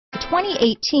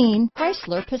2018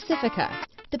 Chrysler Pacifica.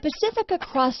 The Pacifica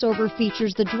crossover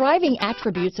features the driving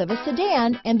attributes of a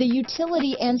sedan and the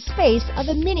utility and space of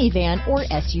a minivan or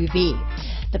SUV.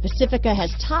 The Pacifica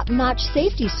has top-notch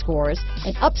safety scores,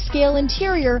 an upscale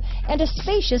interior, and a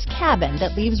spacious cabin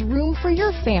that leaves room for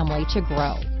your family to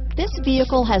grow. This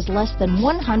vehicle has less than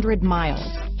 100 miles.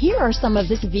 Here are some of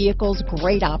this vehicle's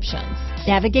great options: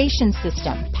 navigation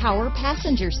system, power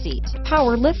passenger seat,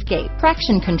 power liftgate,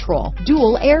 traction control,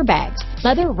 dual airbags,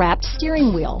 leather-wrapped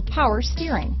steering wheel, power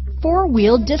steering,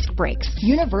 four-wheel disc brakes,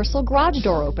 universal garage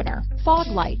door opener, fog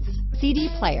lights, CD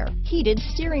player, heated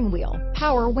steering wheel,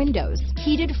 power windows,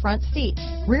 heated front seats,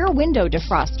 rear window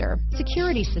defroster,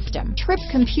 security system, trip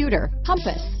computer,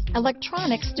 compass,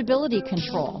 electronic stability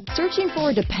control. Searching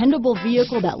for a dependable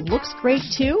vehicle that looks great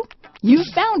too? You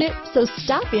found it, so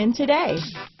stop in today.